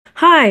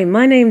Hi,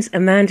 my name's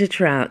Amanda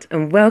Trout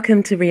and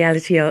welcome to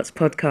Reality Arts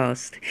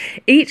Podcast.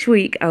 Each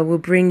week I will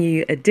bring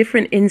you a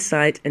different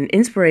insight and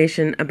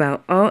inspiration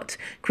about art,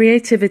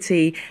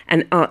 creativity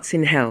and arts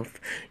in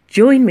health.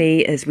 Join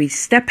me as we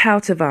step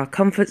out of our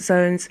comfort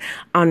zones,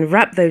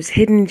 unwrap those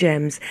hidden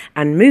gems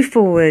and move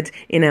forward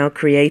in our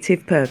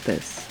creative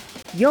purpose.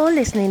 You're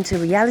listening to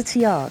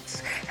Reality Arts,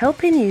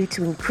 helping you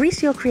to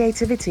increase your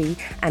creativity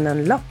and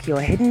unlock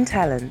your hidden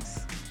talents.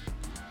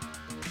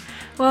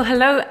 Well,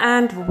 hello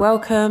and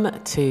welcome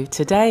to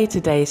today.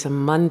 Today's a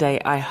Monday.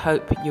 I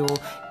hope your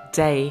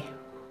day,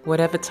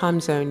 whatever time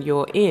zone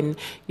you're in,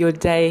 your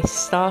day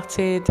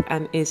started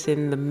and is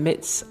in the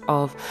midst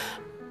of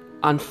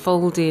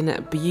unfolding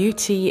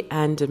beauty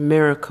and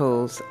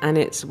miracles. And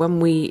it's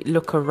when we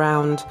look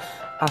around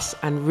us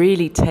and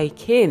really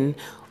take in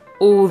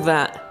all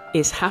that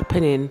is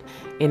happening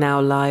in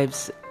our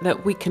lives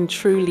that we can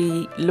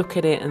truly look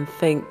at it and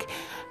think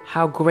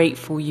how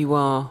grateful you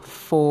are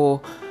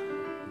for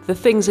the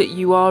things that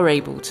you are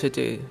able to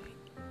do.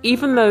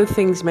 Even though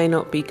things may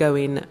not be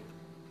going,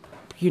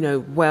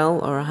 well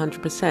or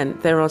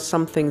 100%, there are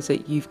some things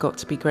that you've got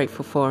to be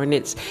grateful for. And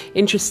it's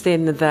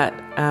interesting that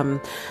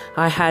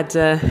I had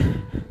a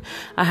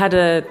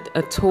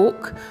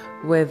talk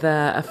with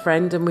a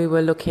friend, and we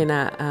were looking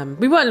at,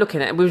 we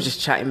were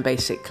just chatting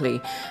basically.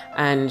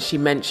 And she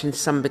mentioned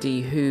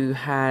somebody who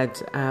had,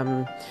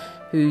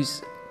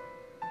 whose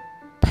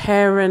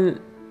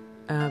parent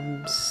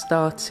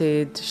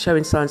started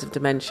showing signs of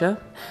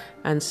dementia,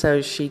 and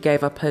so she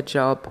gave up her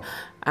job,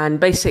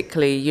 and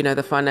basically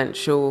the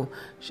financial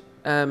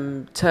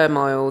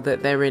turmoil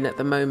that they're in at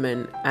the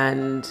moment,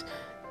 and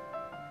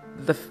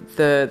the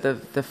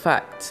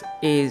fact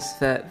is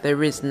that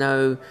there is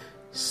no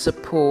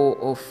support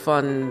or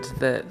fund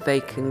that they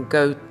can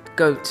go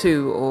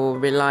to or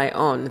rely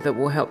on that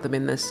will help them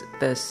in this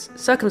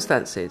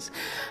circumstances.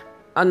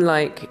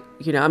 Unlike,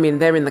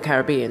 they're in the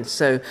Caribbean,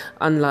 so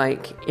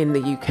unlike in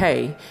the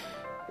UK,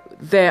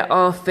 there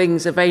are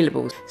things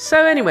available.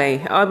 So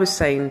anyway, I was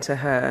saying to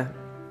her,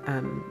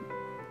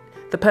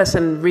 the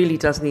person really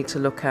does need to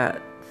look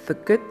at the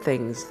good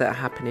things that are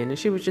happening. And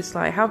she was just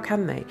like, how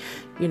can they?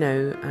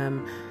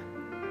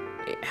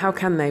 How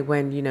can they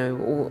when,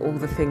 all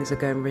the things are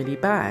going really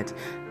bad?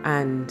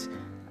 And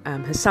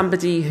as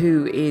somebody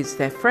who is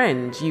their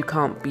friend, you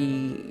can't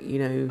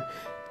be,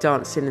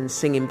 dancing and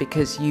singing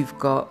because you've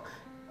got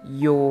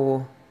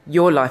your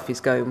life is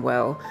going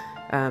well,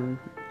 and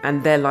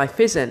their life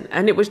isn't.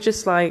 And it was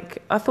just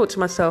like, I thought to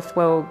myself,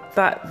 well,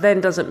 that then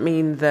doesn't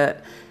mean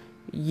that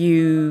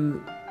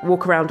you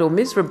walk around all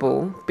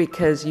miserable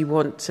because you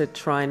want to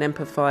try and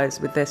empathize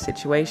with their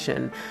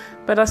situation.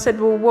 But I said,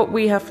 well, what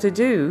we have to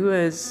do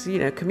as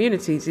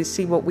communities is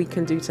see what we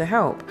can do to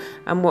help.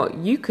 And what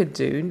you could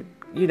do,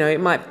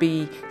 it might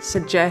be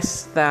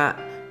suggest that.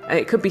 And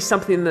it could be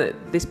something that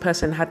this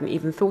person hadn't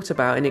even thought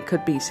about, and it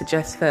could be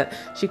suggest that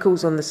she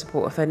calls on the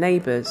support of her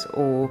neighbours,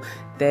 or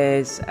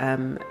there's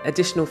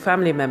additional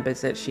family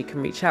members that she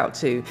can reach out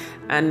to.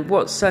 And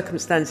what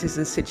circumstances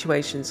and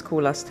situations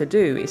call us to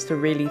do is to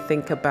really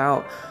think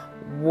about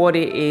what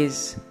it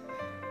is,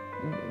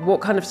 what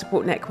kind of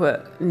support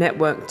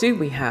network do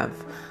we have?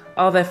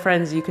 Are there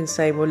friends you can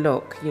say, well,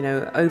 look,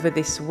 over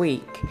this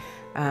week,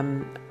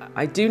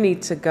 I do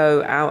need to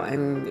go out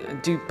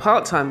and do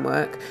part-time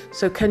work,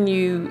 so can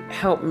you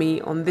help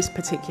me on this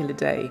particular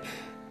day?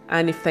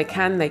 And if they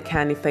can, they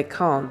can. If they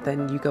can't,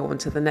 then you go on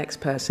to the next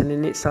person.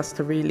 And it's us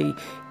to really,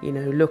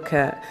 look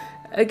at,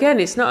 again,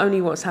 it's not only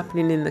what's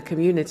happening in the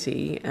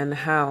community and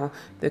how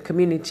the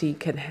community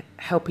can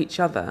help each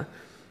other,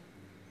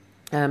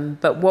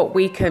 but what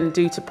we can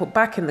do to put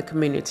back in the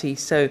community.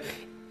 So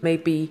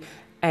maybe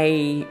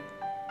a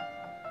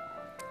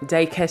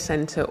daycare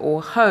centre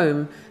or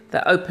home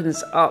that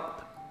opens up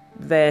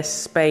their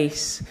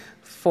space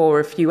for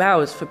a few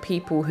hours for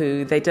people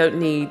who they don't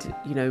need,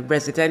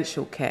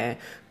 residential care,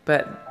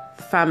 but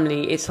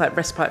family, it's like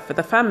respite for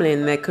the family.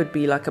 And there could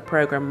be like a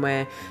program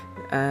where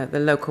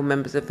the local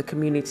members of the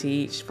community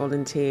each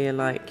volunteer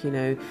a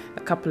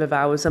couple of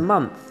hours a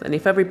month. And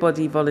if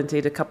everybody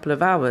volunteered a couple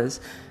of hours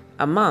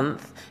a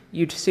month,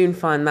 you'd soon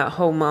find that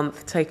whole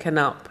month taken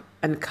up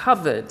and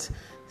covered,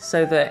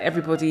 so that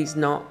everybody's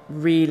not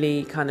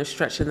really kind of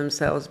stretching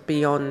themselves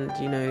beyond,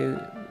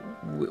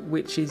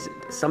 which is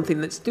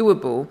something that's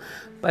doable,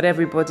 but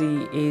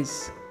everybody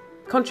is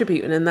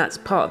contributing, and that's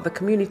part of the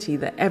community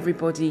that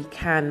everybody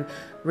can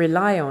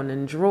rely on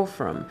and draw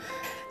from.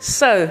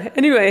 So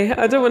anyway,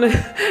 I don't want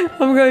to,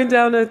 I'm going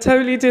down a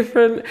totally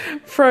different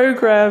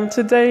program.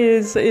 Today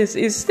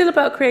is still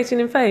about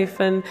creating in faith,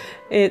 and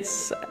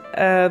it's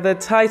the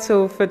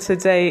title for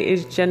today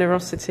is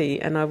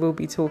generosity, and I will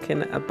be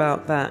talking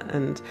about that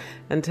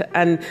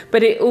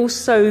but it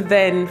also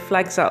then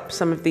flags up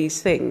some of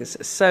these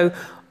things. So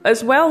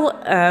as well,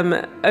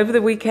 over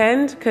the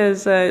weekend,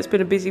 because it's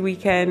been a busy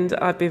weekend,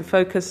 I've been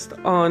focused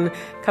on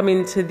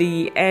coming to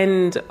the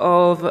end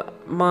of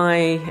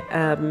my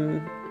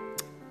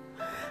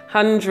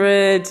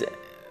 100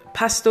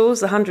 pastels,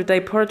 the 100-day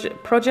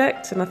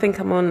project, and I think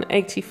I'm on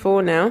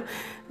 84 now.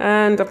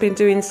 and I've been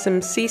doing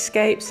some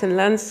seascapes and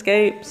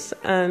landscapes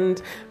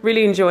and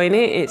really enjoying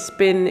it.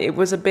 I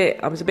was a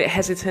bit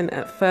hesitant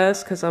at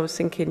first because I was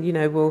thinking,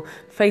 well,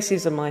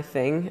 faces are my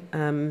thing.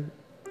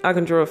 I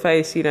can draw a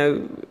face, at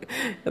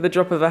the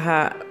drop of a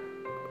hat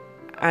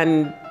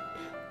and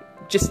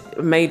just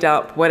made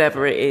up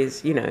whatever it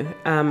is,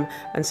 and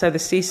so the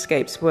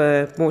seascapes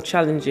were more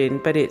challenging,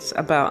 but it's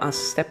about us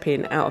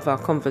stepping out of our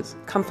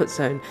comfort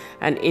zone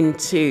and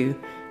into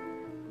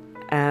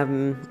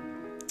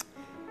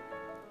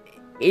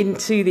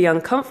the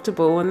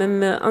uncomfortable, and then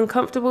the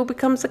uncomfortable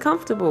becomes the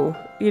comfortable.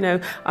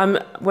 I'm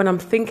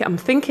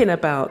thinking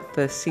about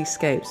the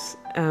seascapes,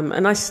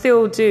 and I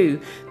still do.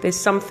 There's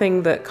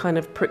something that kind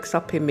of pricks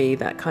up in me,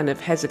 that kind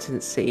of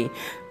hesitancy.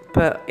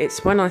 But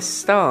it's when I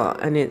start,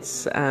 and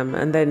it's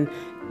and then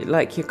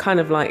like you're kind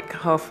of like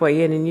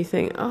halfway in, and you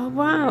think, oh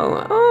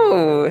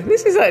wow,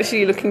 this is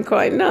actually looking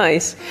quite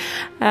nice.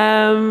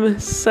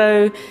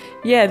 So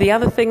yeah, the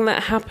other thing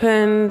that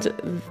happened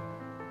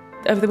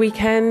over the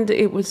weekend,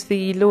 it was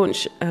the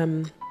launch.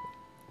 My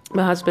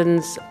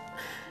husband's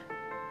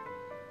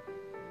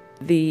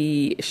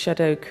the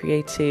Shadow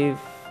Creative.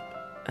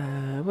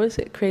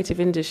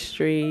 Creative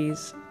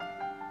Industries.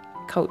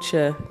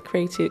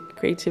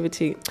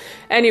 Creativity.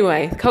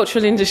 Anyway,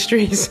 cultural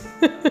industries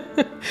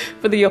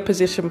for the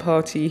opposition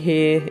party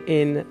here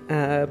in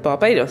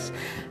Barbados.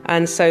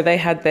 And so they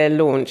had their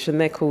launch, and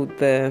they're called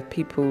the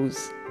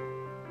People's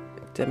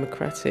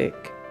Democratic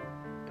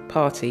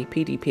Party,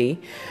 PDP.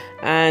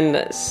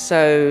 And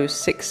so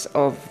 6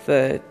 of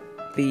the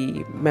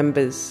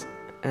members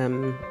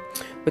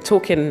were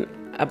talking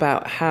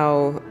about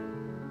how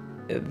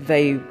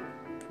they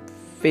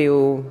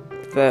feel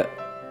that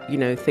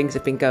things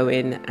have been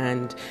going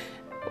and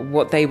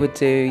what they would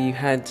do. You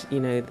had,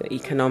 the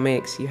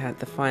economics, you had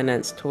the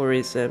finance,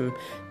 tourism,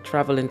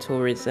 travel and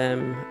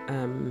tourism,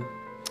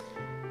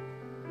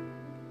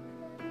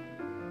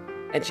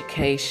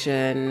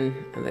 education,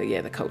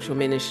 the cultural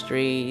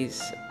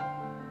ministries.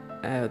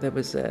 There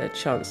was a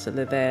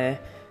chancellor there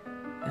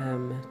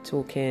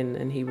talking,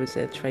 and he was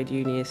a trade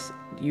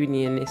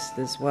unionist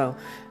as well.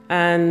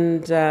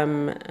 And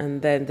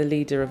then the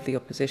leader of the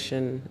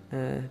opposition,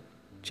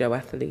 Joe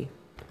Atherley.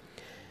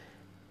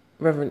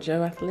 Reverend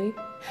Joe Atherley.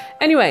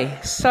 Anyway,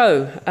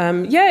 so,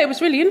 it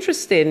was really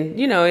interesting.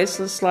 It's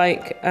just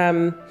like,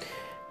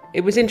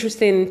 it was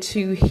interesting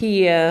to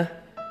hear,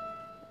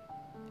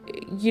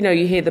 you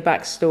hear the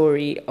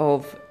backstory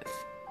of,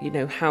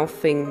 how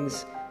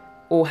things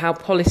or how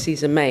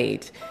policies are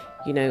made,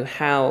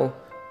 how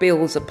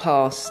bills are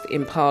passed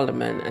in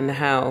Parliament and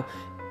how,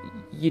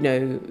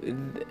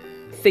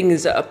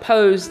 things are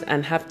opposed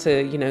and have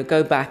to,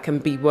 go back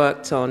and be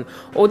worked on,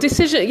 or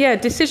decisions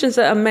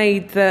that are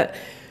made that,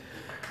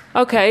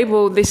 okay,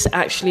 well, this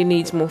actually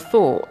needs more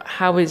thought.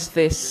 How is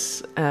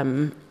this,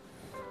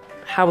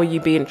 how are you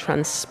being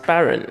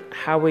transparent?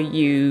 How are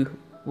you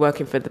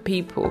working for the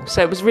people?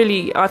 So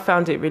I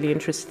found it really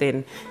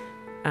interesting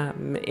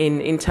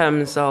in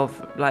terms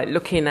of like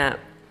looking at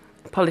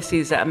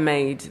policies that are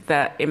made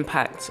that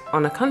impact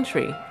on a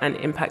country and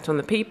impact on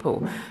the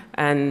people,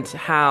 and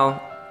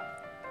how,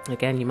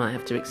 again, you might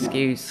have to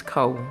excuse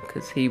Cole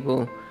because he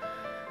will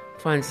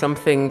find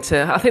something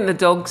I think the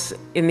dogs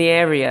in the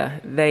area,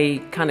 they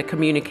kind of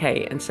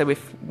communicate, and so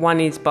if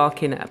one is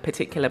barking at a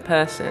particular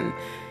person,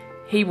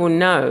 he will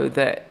know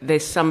that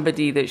there's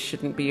somebody that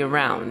shouldn't be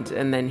around,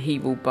 and then he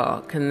will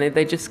bark, and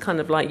they just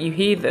kind of like, you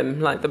hear them,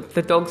 like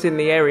the dogs in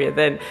the area,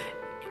 then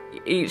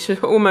each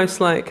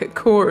almost like a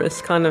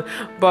chorus kind of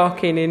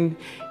barking in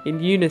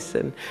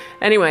unison.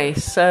 Anyway,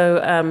 so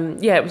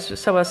it was,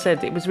 so I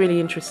said, it was really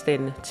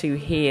interesting to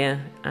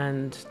hear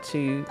and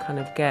to kind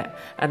of get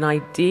an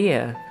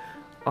idea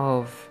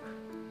of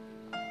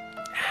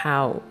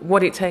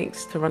what it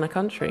takes to run a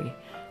country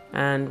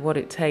and what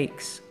it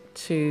takes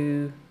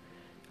to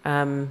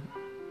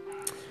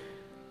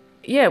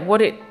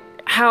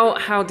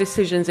how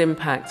decisions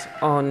impact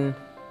on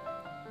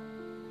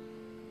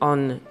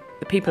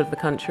the people of the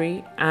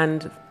country,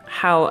 and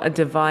how a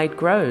divide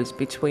grows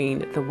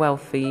between the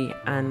wealthy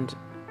and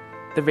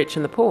the rich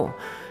and the poor.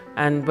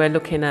 And we're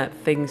looking at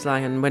things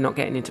like, and we're not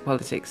getting into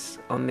politics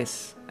on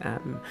this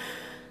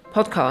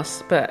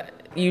podcast, but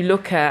you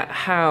look at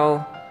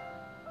how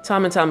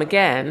time and time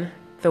again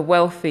the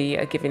wealthy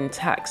are given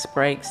tax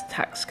breaks,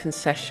 tax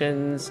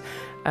concessions.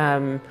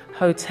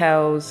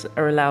 Hotels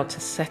are allowed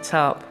to set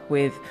up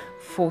with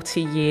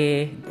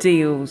 40-year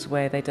deals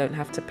where they don't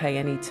have to pay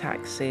any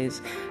taxes.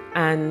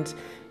 And,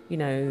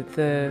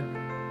 the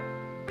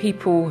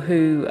people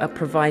who are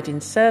providing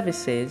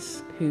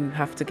services, who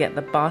have to get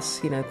the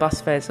bus,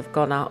 bus fares have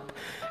gone up.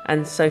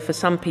 And so for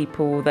some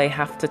people, they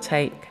have to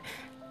take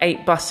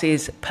 8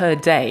 buses per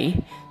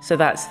day. So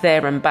that's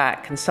there and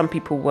back. And some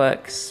people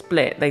work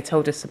split. They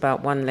told us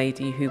about one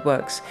lady who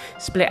works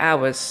split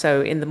hours.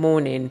 So in the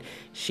morning,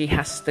 she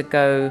has to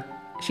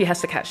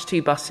catch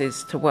 2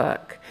 buses to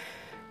work.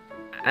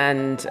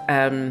 And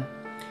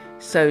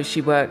So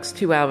she works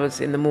 2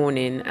 hours in the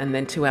morning and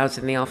then 2 hours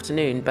in the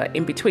afternoon, but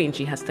in between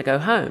she has to go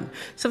home.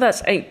 So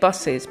that's 8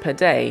 buses per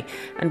day.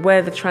 And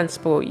where the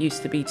transport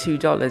used to be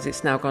 $2,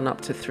 it's now gone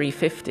up to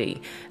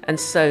 $3.50. And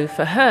so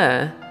for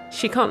her,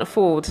 she can't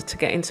afford to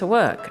get into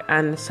work.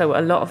 And so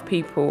a lot of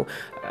people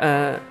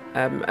are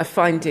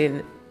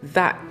finding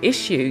that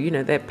issue.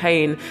 They're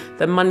paying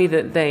the money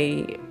that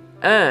they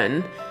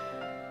earn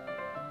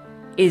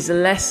is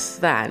less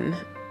than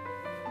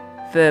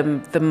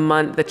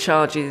the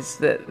charges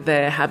that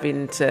they're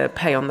having to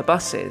pay on the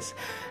buses.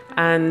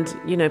 And,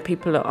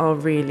 people are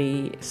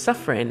really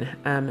suffering.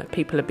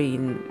 People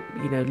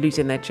are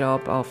losing their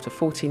job after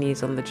 14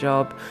 years on the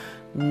job,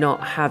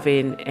 not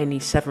having any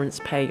severance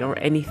pay or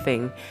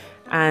anything.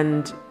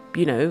 And,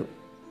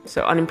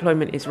 so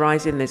unemployment is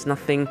rising. There's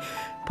nothing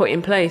put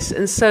in place.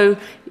 And so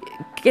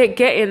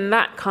getting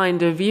that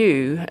kind of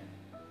view,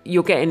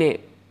 you're getting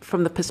it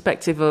from the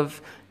perspective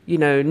of,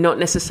 not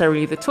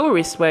necessarily the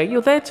tourist way.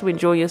 You're there to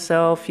enjoy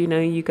yourself.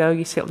 You go,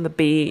 you sit on the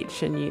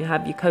beach and you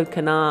have your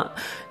coconut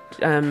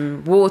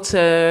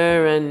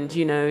water and,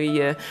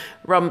 your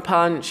rum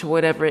punch or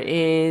whatever it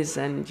is.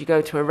 And you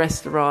go to a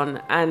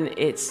restaurant and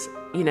it's,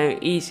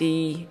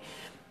 easy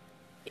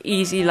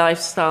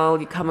lifestyle.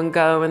 You come and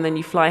go and then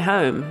you fly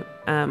home.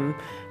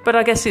 But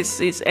I guess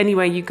it's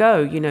anywhere you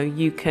go,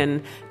 you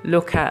can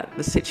look at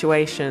the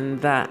situation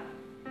that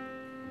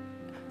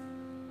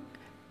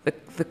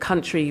the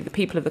country, the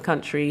people of the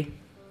country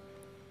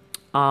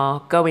are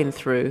going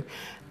through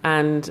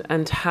and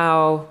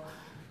how,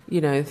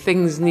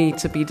 things need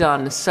to be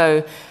done.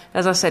 So,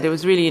 as I said, it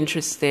was really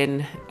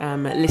interesting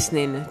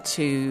listening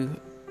to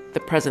the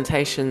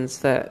presentations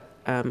that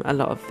a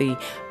lot of the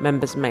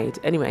members made.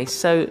 Anyway,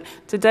 so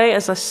today,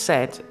 as I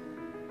said,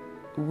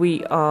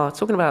 we are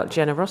talking about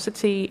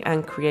generosity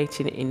and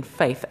creating in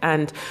faith.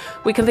 And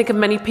we can think of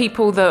many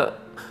people that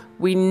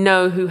we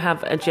know who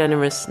have a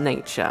generous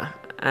nature.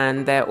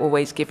 And they're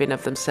always giving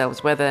of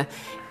themselves, whether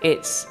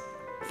it's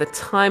the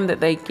time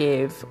that they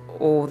give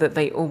or that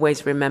they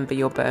always remember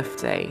your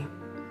birthday,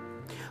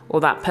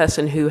 or that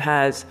person who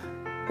has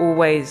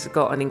always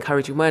got an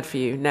encouraging word for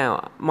you.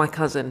 Now, my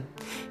cousin,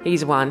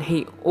 he's one.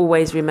 He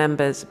always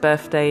remembers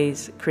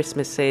birthdays,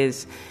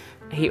 Christmases.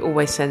 He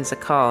always sends a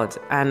card,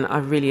 and I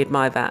really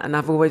admire that. And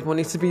I've always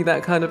wanted to be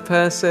that kind of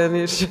person.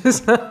 It's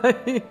just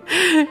like,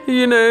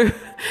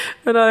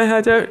 but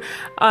I don't.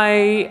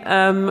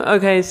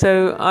 Okay,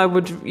 so I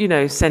would,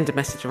 send a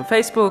message on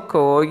Facebook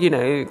or,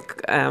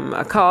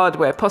 a card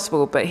where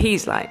possible. But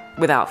he's like,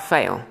 without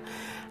fail.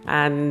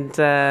 And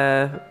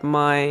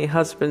my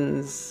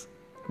husband's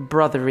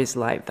brother is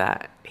like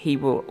that. He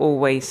will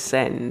always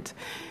send.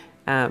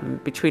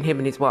 Between him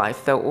and his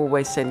wife, they'll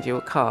always send you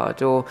a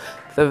card, or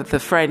the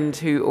friend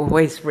who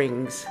always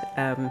rings,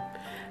 and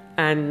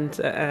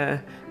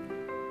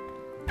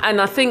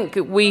I think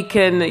we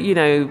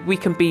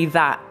can be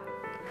that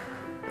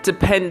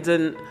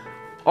dependent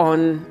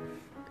on.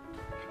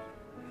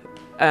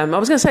 I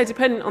was going to say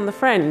dependent on the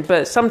friend,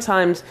 but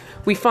sometimes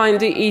we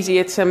find it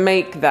easier to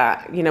make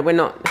that. We're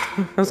not.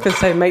 I was going to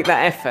say make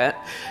that effort,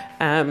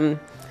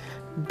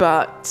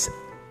 but.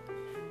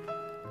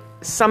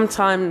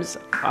 Sometimes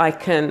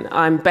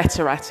I'm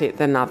better at it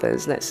than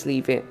others. Let's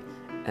leave it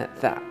at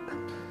that.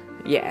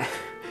 Yeah.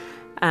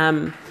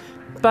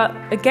 But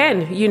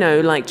again,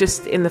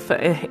 just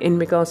in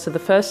regards to the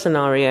first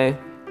scenario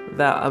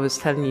that I was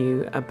telling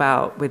you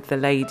about with the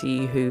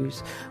lady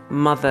whose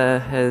mother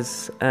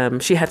has,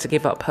 she had to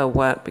give up her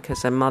work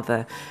because her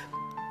mother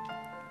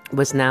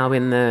was now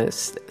in the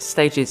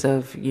stages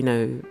of,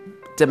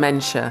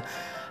 dementia.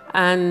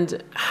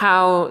 And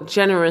how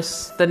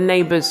generous the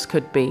neighbours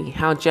could be,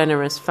 how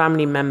generous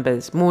family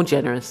members, more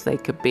generous they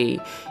could be.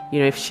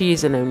 If she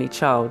is an only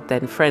child,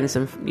 then friends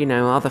and,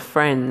 other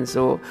friends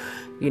or,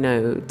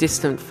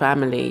 distant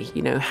family,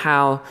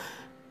 how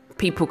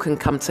people can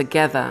come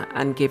together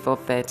and give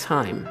of their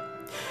time.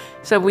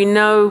 So we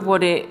know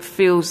what it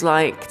feels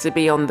like to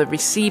be on the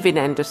receiving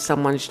end of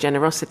someone's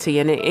generosity,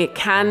 and it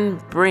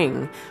can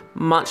bring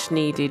much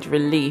needed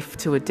relief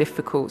to a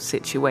difficult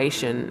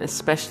situation,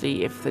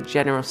 especially if the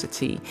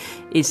generosity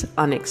is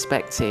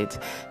unexpected.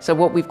 So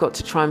what we've got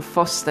to try and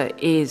foster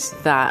is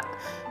that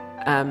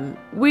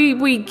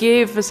we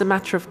give as a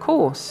matter of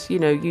course.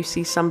 You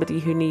see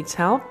somebody who needs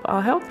help, I'll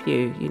help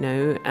you,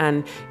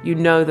 and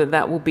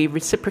that will be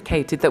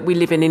reciprocated, that we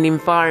live in an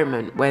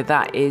environment where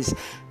that is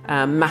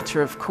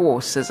matter of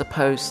course, as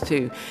opposed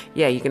to,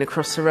 you're going to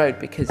cross the road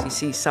because you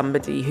see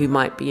somebody who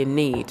might be in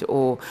need,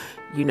 or,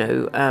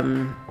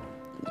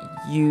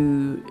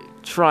 you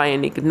try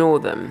and ignore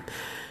them.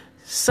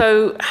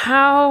 So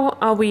how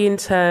are we in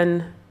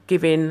turn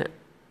giving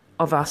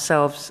of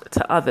ourselves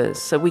to others?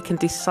 So we can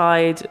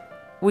decide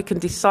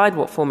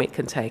what form it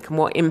can take and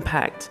what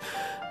impact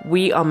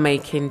we are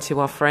making to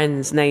our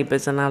friends,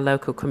 neighbours and our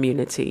local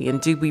community. And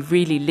do we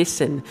really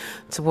listen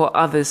to what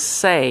others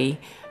say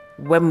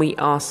when we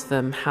ask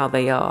them how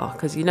they are?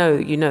 Because you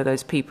know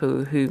those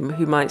people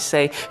who might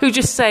say, who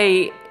just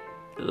say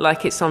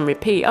like it's on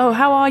repeat, oh,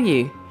 how are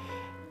you?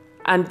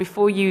 And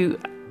before you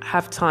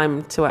have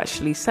time to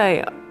actually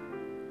say,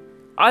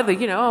 either,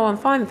 oh, I'm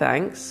fine,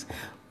 thanks,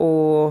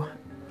 or,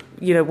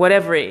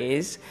 whatever it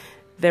is,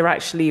 they're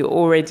actually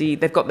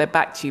they've got their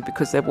back to you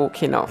because they're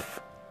walking off.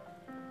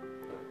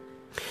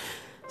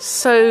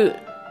 So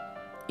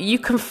you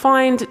can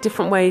find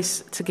different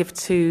ways to give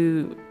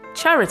to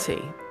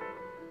charity,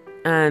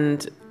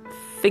 and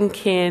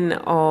thinking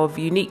of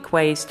unique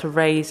ways to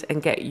raise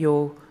and get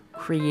your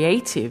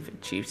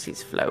creative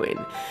juices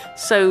flowing.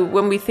 So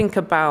when we think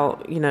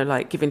about,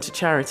 like giving to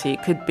charity,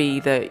 it could be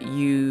that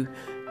you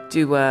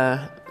do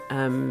a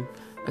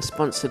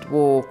sponsored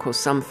walk or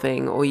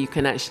something, or you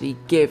can actually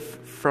give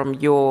from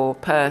your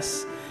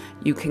purse.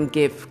 You can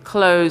give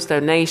clothes,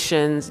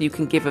 donations, you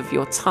can give of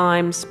your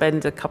time,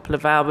 spend a couple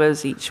of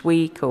hours each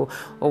week or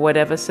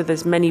whatever. So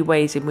there's many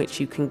ways in which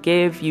you can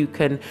give. You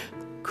can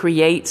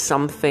create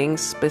something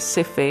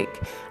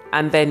specific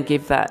and then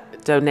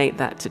donate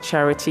that to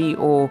charity,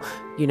 or,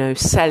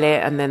 sell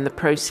it and then the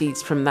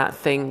proceeds from that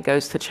thing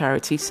goes to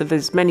charity. So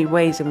there's many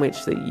ways in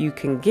which that you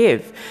can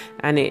give.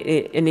 And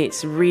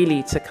it's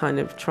really to kind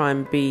of try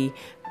and be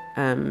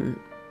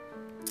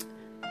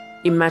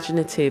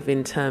imaginative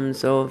in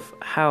terms of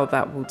how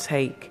that will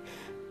take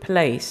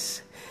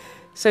place.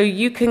 So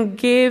you can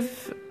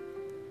give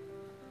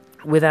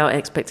without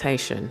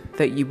expectation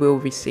that you will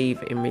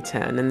receive in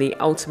return. And the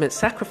ultimate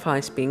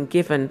sacrifice being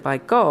given by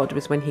God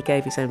was when he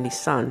gave his only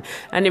son.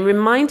 And it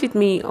reminded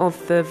me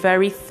of the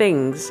very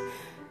things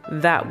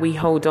that we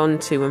hold on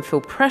to and feel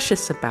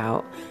precious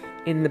about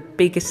in the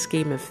bigger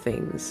scheme of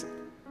things.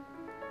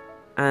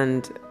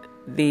 And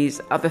these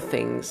other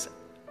things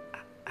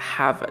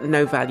have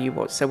no value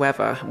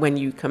whatsoever when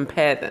you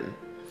compare them.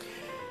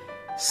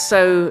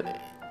 So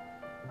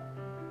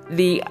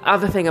the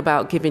other thing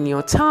about giving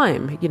your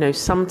time,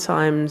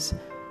 sometimes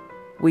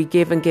we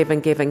give and give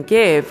and give and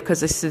give, because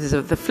this is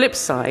the flip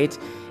side,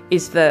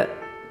 is that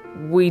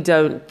we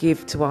don't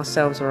give to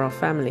ourselves or our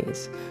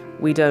families.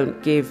 We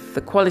don't give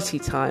the quality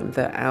time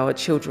that our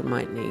children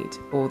might need,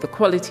 or the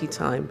quality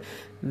time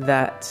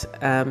that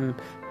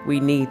we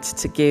need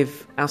to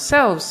give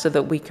ourselves so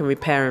that we can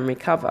repair and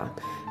recover.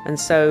 And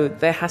so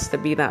there has to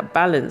be that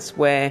balance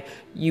where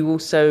you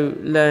also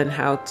learn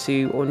how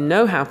to, or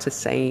know how to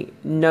say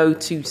no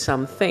to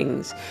some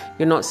things.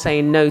 You're not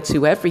saying no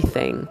to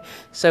everything.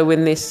 So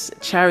in this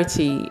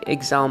charity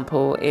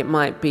example, it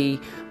might be,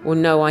 well,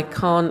 no, I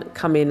can't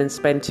come in and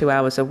spend 2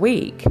 hours a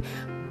week.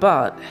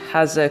 But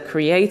as a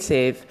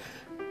creative,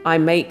 I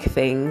make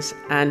things,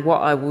 and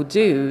what I will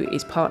do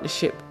is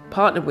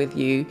partner with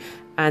you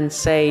and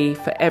say,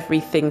 for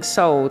everything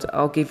sold,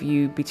 I'll give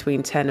you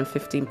between 10 and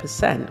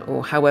 15%,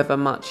 or however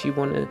much you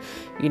want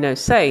to,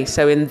 say.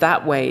 So in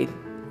that way,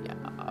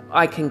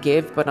 I can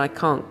give, but I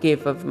can't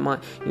give of my,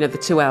 the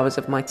 2 hours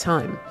of my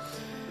time.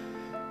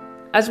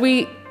 As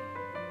we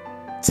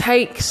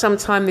take some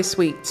time this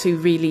week to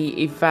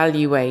really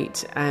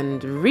evaluate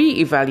and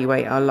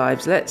re-evaluate our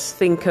lives, let's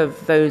think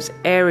of those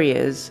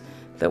areas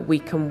that we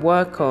can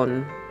work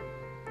on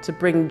to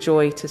bring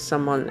joy to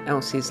someone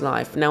else's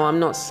life. Now,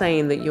 I'm not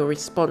saying that you're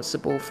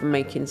responsible for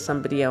making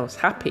somebody else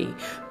happy.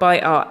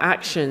 By our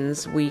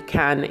actions, we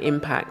can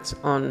impact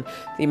on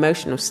the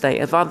emotional state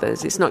of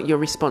others. It's not your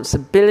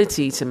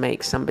responsibility to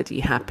make somebody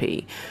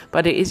happy,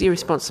 but it is your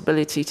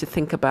responsibility to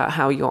think about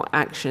how your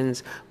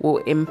actions will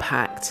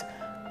impact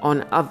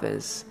on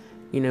others.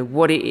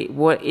 What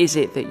is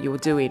it that you're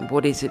doing?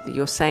 What is it that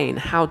you're saying?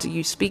 How do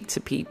you speak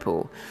to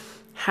people?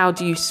 How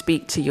do you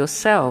speak to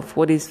yourself?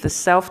 What is the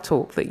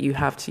self-talk that you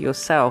have to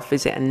yourself?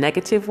 Is it a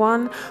negative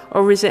one,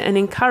 or is it an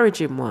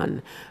encouraging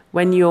one?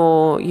 When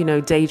you're,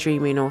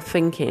 daydreaming or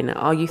thinking,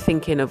 are you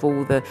thinking of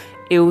all the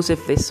ills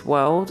of this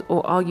world,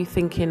 or are you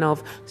thinking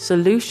of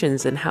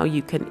solutions and how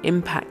you can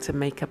impact and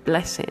make a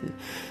blessing?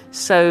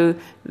 So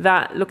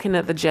that, looking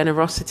at the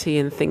generosity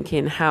and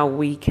thinking how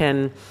we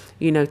can,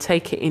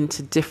 take it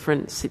into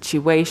different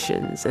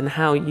situations and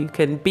how you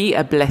can be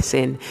a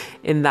blessing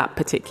in that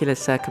particular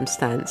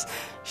circumstance.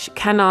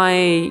 Can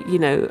I,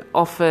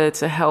 offer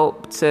to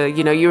help to,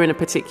 you're in a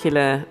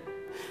particular,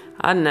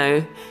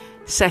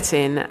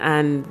 setting,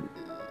 and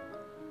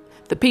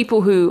the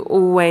people who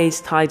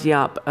always tidy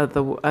up are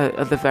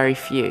the very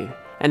few,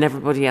 and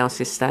everybody else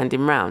is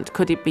standing round.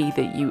 Could it be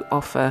that you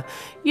offer,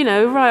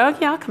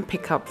 I can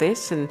pick up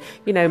this, and,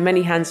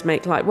 many hands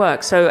make light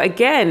work. So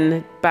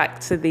again, back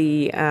to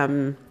the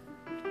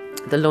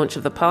launch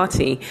of the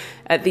party,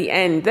 at the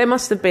end, there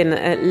must have been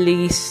at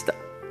least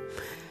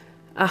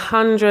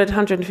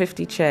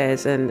 150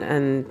 chairs,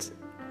 and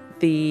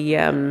the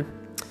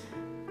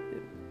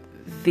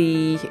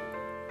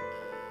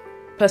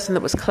person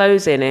that was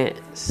closing it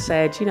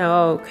said, can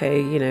all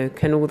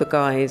the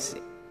guys,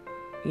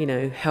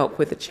 help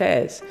with the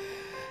chairs?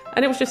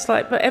 And it was just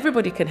like, but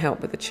everybody can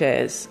help with the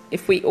chairs.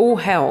 If we all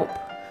help,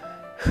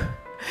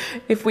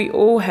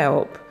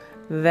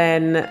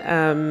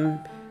 then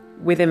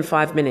within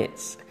 5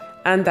 minutes.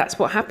 And that's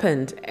what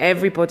happened.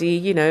 Everybody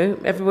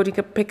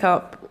could pick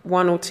up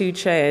 1 or 2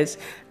 chairs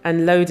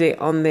and load it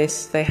on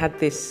this. They had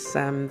this,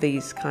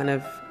 these kind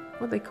of,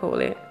 what do they call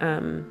it?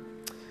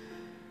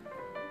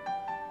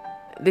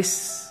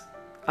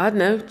 I don't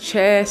know,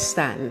 chair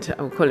stand.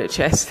 I'll call it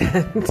chair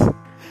stand.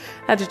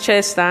 Had a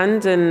chair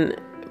stand and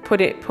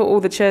put all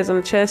the chairs on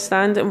the chair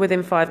stand, and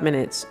within 5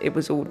 minutes it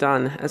was all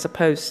done. As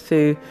opposed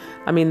to,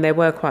 I mean, there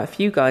were quite a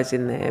few guys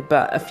in there,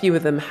 but a few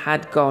of them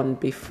had gone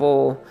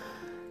before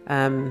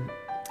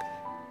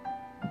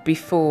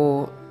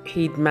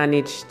he'd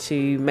managed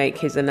to make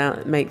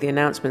the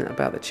announcement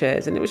about the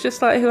chairs. And it was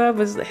just like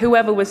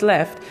whoever was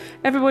left,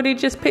 everybody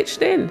just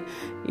pitched in,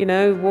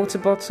 water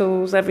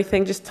bottles,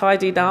 everything just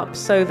tidied up,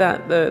 so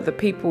that the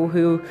people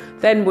who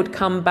then would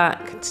come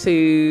back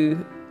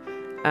to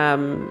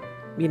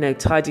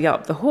tidy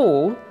up the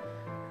hall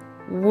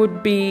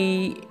would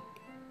be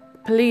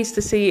pleased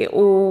to see it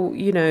all.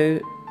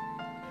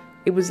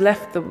 It was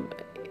left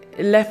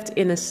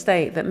in a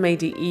state that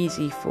made it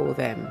easy for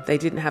them. They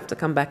didn't have to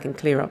come back and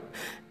clear up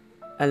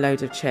a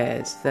load of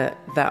chairs.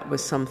 That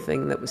was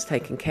something that was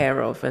taken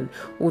care of, and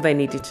all they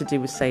needed to do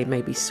was say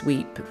maybe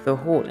sweep the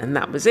hall, and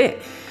that was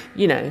it.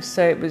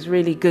 So it was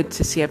really good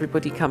to see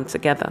everybody come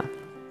together.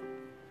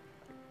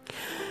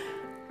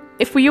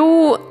 If we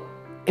all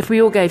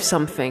gave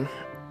something,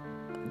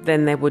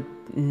 then there would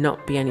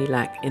not be any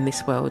lack in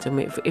this world. And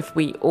if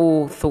we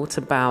all thought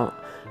about,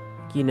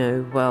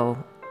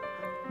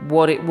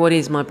 what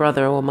is my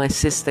brother or my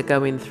sister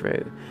going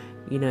through?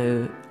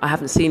 I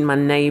haven't seen my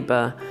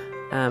neighbour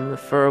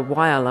for a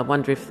while. I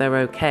wonder if they're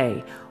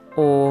okay.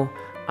 Or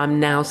I'm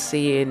now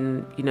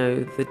seeing,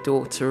 the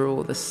daughter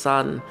or the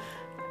son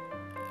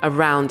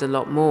around a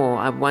lot more.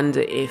 I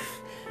wonder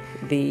if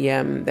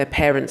their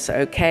parents are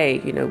okay.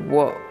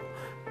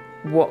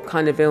 What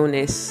kind of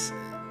illness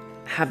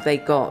have they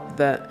got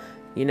that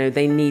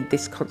they need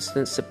this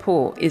constant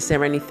support? Is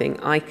there anything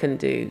I can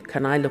do?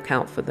 Can I look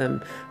out for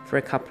them for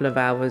a couple of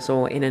hours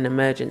or in an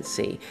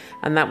emergency?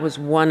 And that was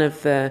one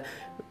of the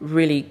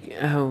really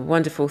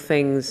wonderful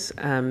things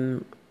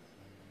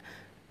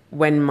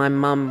when my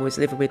mum was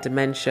living with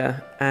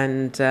dementia.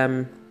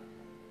 And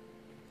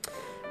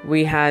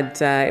we had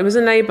it was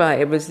a neighbour.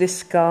 It was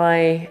this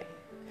guy,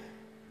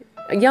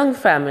 a young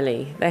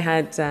family. They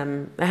had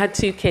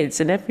 2 kids,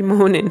 and every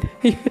morning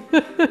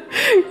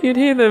you'd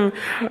hear them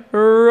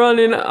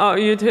running up.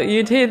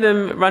 You'd hear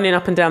them running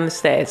up and down the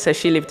stairs. So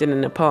she lived in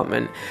an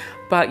apartment,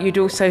 but you'd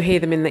also hear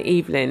them in the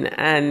evening,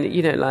 and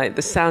like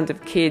the sound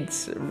of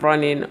kids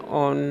running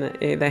on.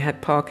 They had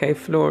parquet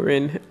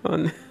flooring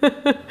on,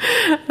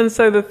 and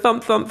so the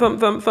thump, thump, thump,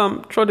 thump,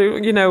 thump,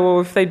 trotting. Or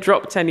if they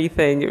dropped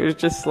anything, it was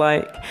just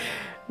like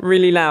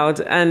really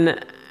loud. And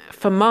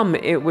for Mum,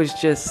 it was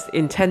just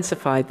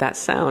intensified, that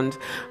sound.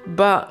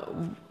 But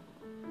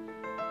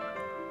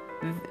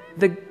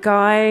the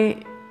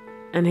guy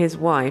and his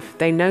wife,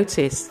 they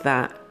noticed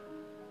that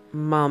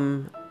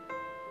Mum,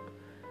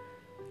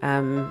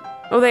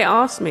 they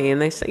asked me, and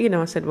they said,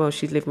 I said, well,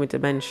 she's living with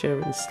dementia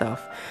and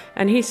stuff.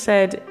 And he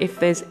said, if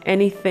there's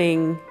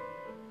anything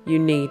you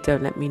need,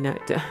 don't let me know.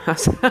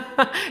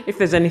 If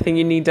there's anything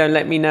you need, don't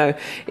let me know.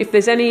 If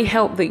there's any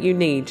help that you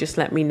need, just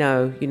let me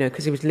know,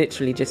 because he was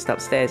literally just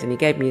upstairs, and he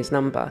gave me his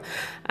number.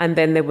 And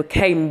then there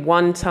came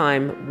one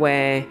time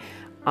where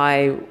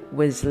I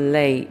was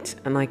late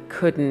and I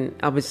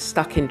was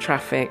stuck in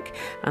traffic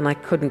and I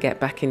couldn't get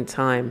back in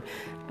time.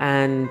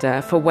 And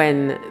for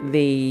when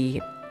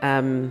the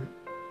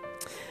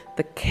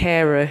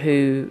carer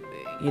who,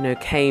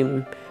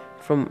 came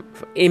from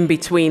in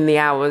between the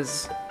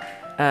hours,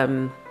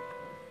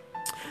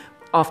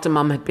 after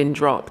Mum had been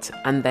dropped,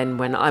 and then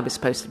when I was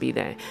supposed to be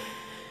there.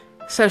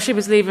 So she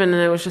was leaving,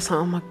 and it was just like,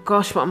 oh my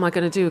gosh, what am I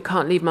going to do? I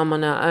can't leave Mum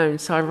on her own.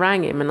 So I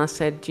rang him and I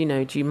said, do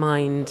you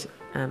mind,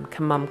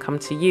 can Mum come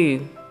to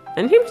you?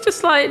 And he was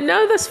just like,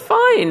 no, that's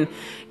fine.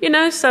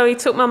 So he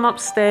took Mum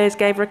upstairs,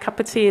 gave her a cup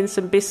of tea and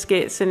some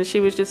biscuits, and she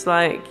was just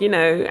like,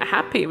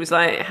 happy. It was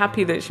like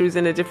happy that she was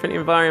in a different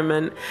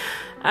environment.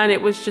 And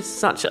it was just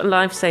such a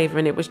lifesaver.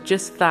 And it was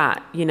just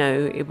that,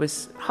 it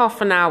was half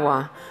an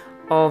hour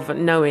of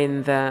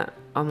knowing that,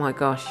 oh my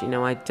gosh,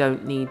 I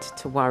don't need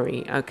to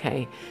worry.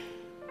 Okay.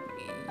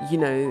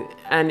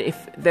 And if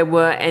there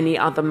were any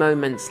other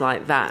moments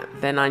like that,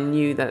 then I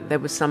knew that there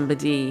was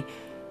somebody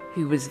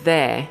who was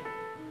there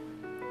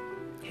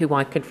who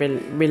I could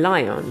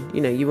rely on.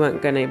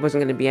 It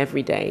wasn't going to be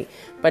every day,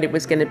 but it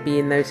was going to be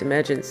in those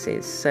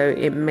emergencies. So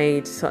it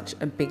made such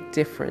a big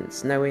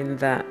difference knowing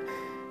that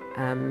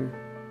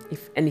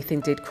if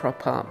anything did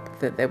crop up,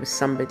 that there was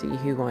somebody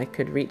who I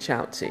could reach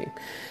out to.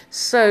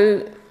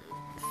 So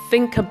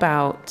think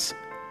about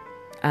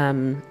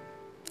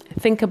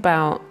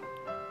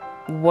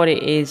what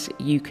it is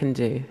you can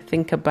do.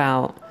 Think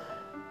about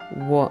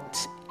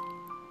what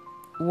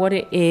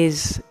it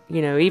is,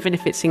 even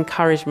if it's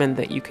encouragement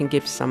that you can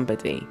give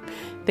somebody.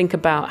 Think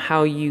about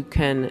how you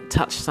can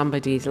touch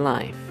somebody's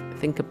life.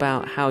 Think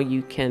about how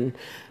you can,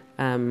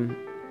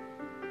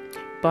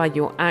 by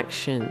your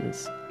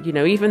actions,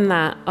 even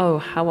that, oh,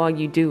 how are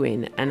you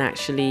doing? And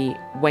actually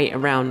wait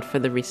around for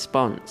the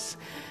response.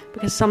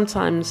 Because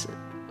sometimes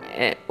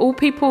all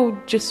people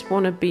just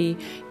want to be,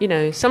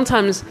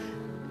 sometimes,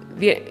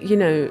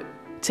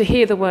 to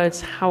hear the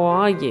words, how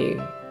are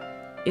you?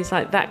 It's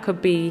like that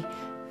could be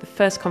the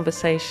first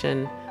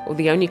conversation or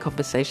the only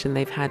conversation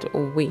they've had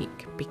all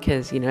week,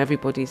 because,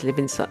 everybody's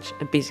living such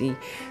a busy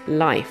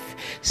life.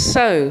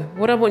 So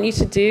what I want you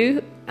to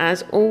do,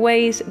 as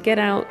always, get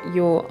out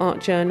your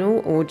art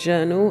journal or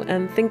journal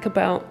and think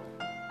about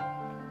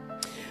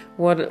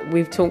what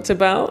we've talked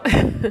about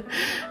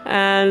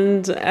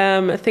and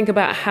think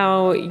about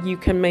how you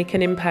can make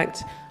an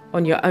impact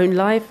on your own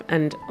life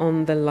and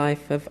on the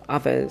life of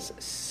others.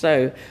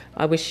 So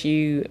I wish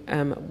you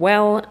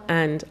well,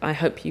 and I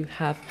hope you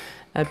have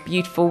a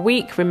beautiful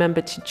week.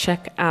 Remember to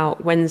check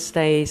out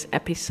Wednesday's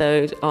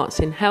episode, Arts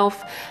in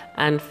Health,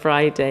 and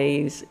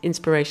Friday's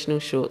Inspirational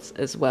Shorts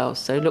as well.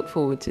 So look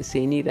forward to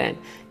seeing you then.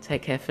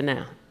 Take care for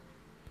now.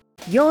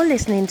 You're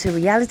listening to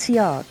Reality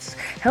Arts,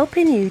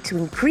 helping you to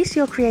increase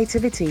your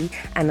creativity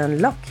and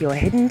unlock your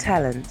hidden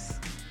talents.